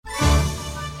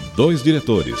Dois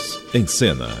diretores, em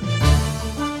cena.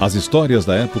 As histórias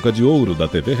da época de ouro da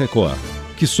TV Record,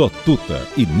 que só Tuta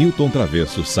e Newton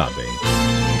Travesso sabem.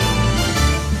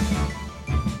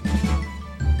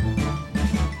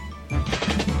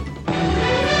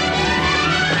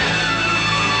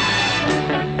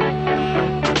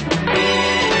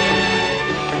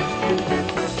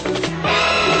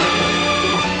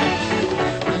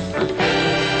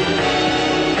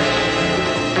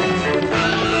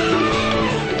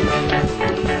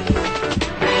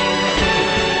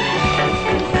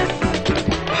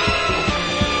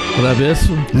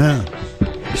 Travesso,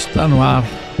 está no ar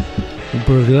o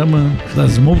programa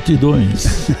das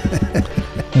multidões.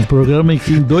 Um programa em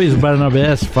que dois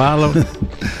Barnabés falam que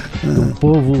o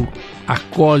povo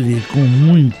acolhe com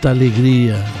muita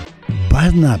alegria.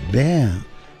 Barnabé,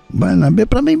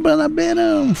 para mim, Barnabé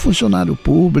era um funcionário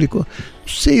público. Não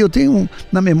sei, eu tenho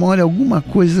na memória alguma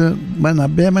coisa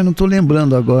Barnabé, mas não estou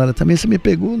lembrando agora. Também você me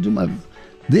pegou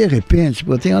de repente,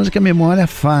 eu tenho horas que a memória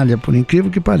falha, por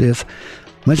incrível que pareça.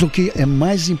 Mas o que é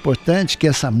mais importante é que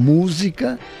essa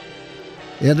música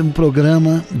era um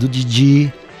programa do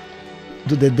Didi,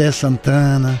 do Dedé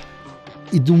Santana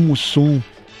e do Mussum,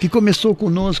 que começou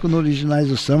conosco no Originais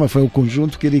do Samba. Foi o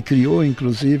conjunto que ele criou,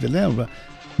 inclusive, lembra?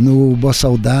 No Boa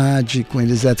Saudade, com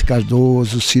Elisete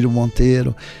Cardoso, Ciro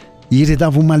Monteiro. E ele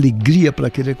dava uma alegria para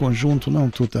aquele conjunto, não,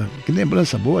 Tuta? Que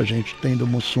lembrança boa a gente tem do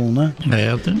Mussum, né?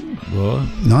 Eu tenho. Boa.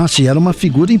 Nossa, e era uma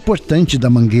figura importante da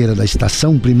Mangueira, da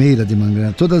estação primeira de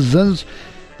Mangueira. Todos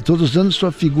os anos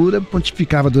sua figura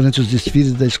pontificava durante os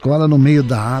desfiles da escola no meio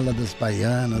da ala das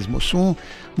baianas.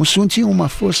 Mussum tinha uma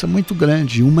força muito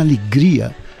grande, uma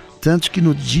alegria. Tanto que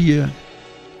no dia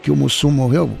que o Mussum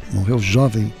morreu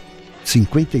jovem,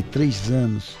 53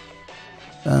 anos,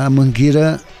 a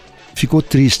Mangueira ficou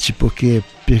triste porque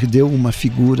perdeu uma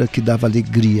figura que dava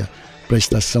alegria para a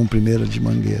estação primeira de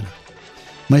Mangueira.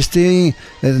 Mas tem,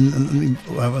 em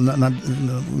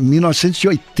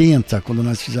 1980, quando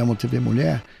nós fizemos a TV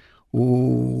Mulher,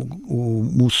 o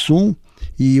Mussum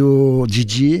e o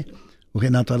Didi, o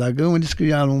Renato Aragão, eles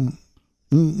criaram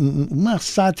uma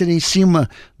sátira em cima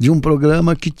de um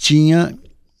programa que tinha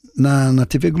na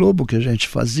TV Globo, que a gente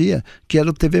fazia, que era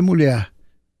o TV Mulher.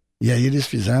 E aí eles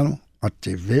fizeram a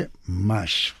TV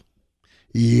Macho.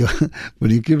 E,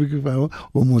 por incrível que falou,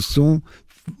 o Mussum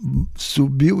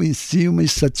subiu em cima e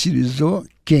satirizou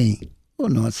quem? O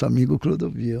nosso amigo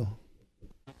Clodovil.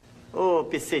 Ô,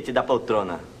 Piscite da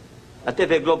poltrona, a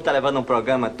TV Globo está levando um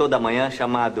programa toda manhã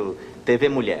chamado TV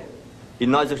Mulher. E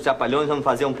nós, os Trapalhões, vamos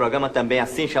fazer um programa também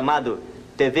assim chamado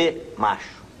TV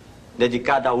Macho,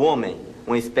 dedicado ao homem,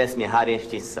 uma espécime rara em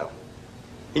extinção.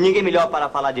 E ninguém melhor para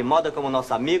falar de moda como o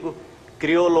nosso amigo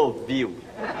Criolovil.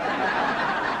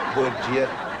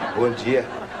 Bom dia,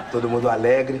 todo mundo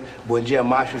alegre. Bom dia,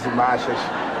 machos e machas.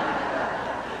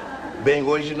 Bem,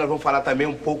 hoje nós vamos falar também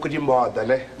um pouco de moda,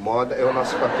 né? Moda é o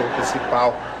nosso fator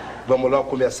principal. Vamos logo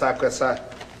começar com essa...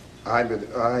 Ai, meu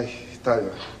Deus, tá...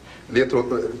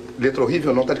 Letra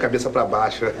horrível não, tá de cabeça pra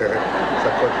baixo. Isso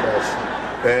acontece.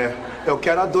 Eu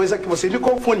quero a dois aqui, vocês me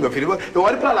confundem, meu filho. Eu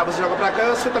olho pra lá, você joga pra cá,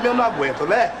 eu também não aguento,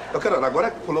 né? Eu quero, agora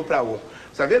pulou pra um.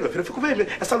 Tá vendo, meu filho? Eu fico vermelho.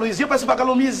 Essa luzinha parece um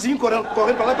vagalumezinho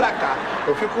correndo pra lá e pra cá.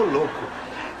 Eu fico louco.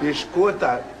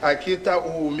 Escuta, aqui tá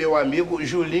o meu amigo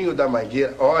Julinho da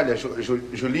Mangueira. Olha,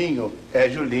 Julinho,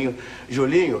 Julinho.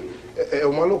 Julinho, é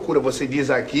uma loucura. Você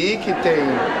diz aqui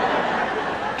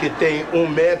que tem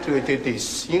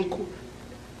 1,85 m,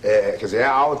 quer dizer, é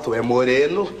alto, é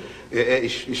moreno, é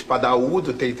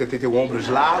espadaúdo, tem ombros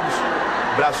largos,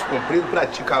 braço comprido,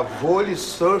 pratica vôlei,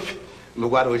 surf no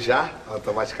Guarujá,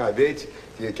 automaticamente,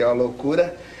 que é uma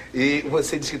loucura. E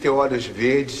você diz que tem olhos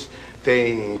verdes,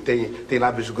 tem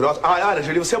lábios grossos. Olha,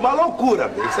 Julinho, você é uma loucura,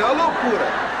 amigo. Isso é uma loucura.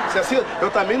 Isso é assim,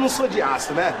 eu também não sou de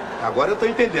aço, né? Agora eu tô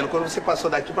entendendo. Quando você passou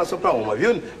daqui, passou pra uma,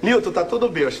 viu? Nilton, tá tudo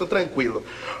bem, eu estou tranquilo.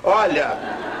 Olha,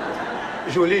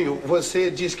 Julinho,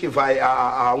 você diz que vai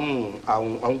a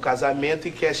um casamento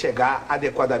e quer chegar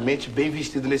adequadamente bem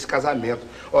vestido nesse casamento.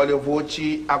 Olha, eu vou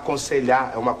te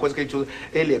aconselhar, é uma coisa que a gente usa.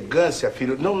 Elegância,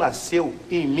 filho, não nasceu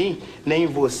em mim, nem em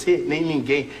você, nem em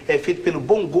ninguém. É feito pelo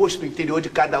bom gosto do interior de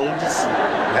cada um de si.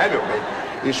 Né, meu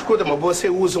bem? Escuta, mas você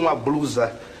usa uma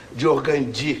blusa de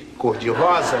organdi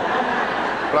cor-de-rosa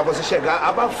pra você chegar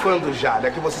abafando já, né?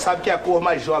 Que você sabe que é a cor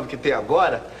mais jovem que tem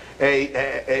agora.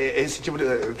 É esse tipo de...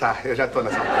 Tá, eu já tô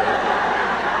nessa coisa.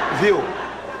 Viu?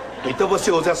 Então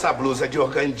você usa essa blusa de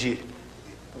organdi.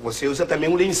 Você usa também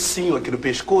um lencinho aqui no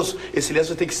pescoço. Esse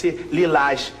lenço tem que ser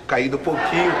lilás, caído um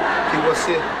pouquinho, que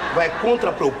você vai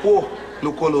contrapropor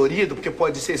no colorido, porque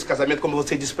pode ser esse casamento, como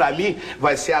você disse pra mim,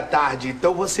 vai ser à tarde.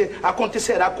 Então você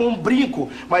acontecerá com um brinco,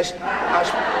 mas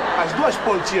as duas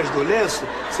pontinhas do lenço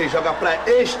você joga pra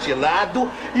este lado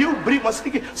e o brinco, mas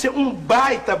tem que ser um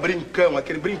baita brincão,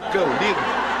 aquele brincão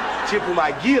lindo, tipo uma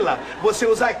guila, você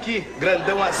usa aqui,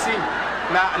 grandão assim,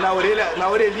 na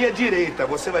orelhinha direita.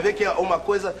 Você vai ver que é uma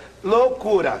coisa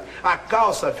loucura. A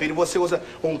calça, filho, você usa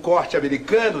um corte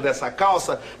americano dessa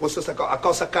calça, você usa a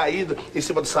calça caída em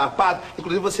cima do sapato.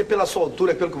 Inclusive você, pela sua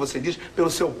altura, pelo que você diz, pelo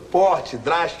seu porte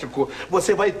drástico,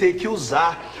 você vai ter que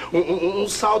usar um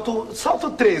salto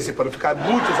 13, para não ficar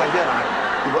muito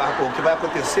exagerado. O que vai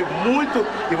acontecer muito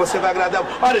e você vai agradar.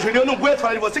 Olha, Juninho, eu não aguento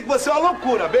falar de você, que você é uma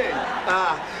loucura, bem.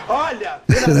 Olha,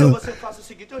 você faça o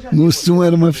seguinte, eu já... Mussum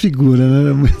era uma figura, né?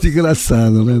 Era muito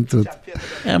engraçado, né, Tuto?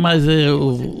 Mas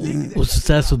o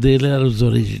sucesso dele era os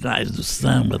originais do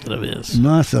samba, através.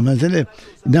 Nossa, mas ele...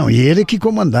 Não, e ele que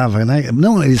comandava, né?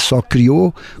 Não, ele só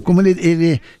criou, como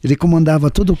ele comandava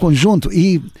todo o conjunto,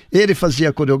 e ele fazia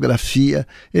a coreografia,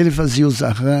 ele fazia os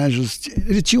arranjos,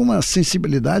 ele tinha uma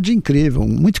sensibilidade incrível,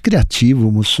 muito criativo,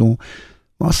 o Mussum.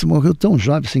 Nossa, morreu tão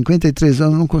jovem, 53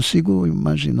 anos, não consigo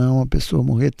imaginar uma pessoa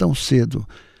morrer tão cedo,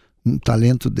 um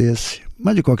talento desse.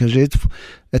 Mas de qualquer jeito,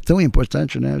 é tão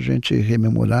importante, né, a gente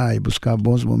rememorar e buscar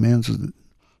bons momentos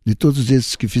de todos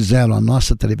esses que fizeram a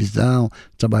nossa televisão,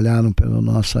 trabalharam pela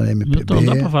nossa MPB. Então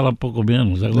dá para falar um pouco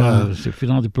menos agora, esse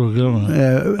final de programa,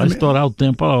 vai estourar o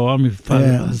tempo, o homem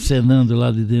acenando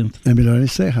lá de dentro. É melhor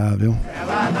encerrar, viu?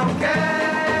 Ela não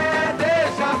quer,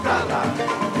 deixa pra lá.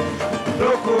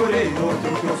 Procurei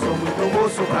outro que eu sou muito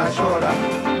moço pra chorar.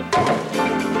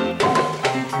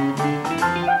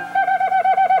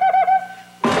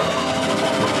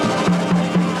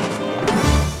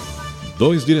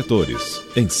 Dois diretores,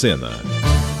 em cena.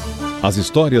 As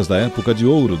histórias da época de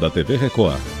ouro da TV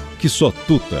Record, que só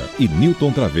Tuta e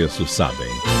Nilton Travesso sabem.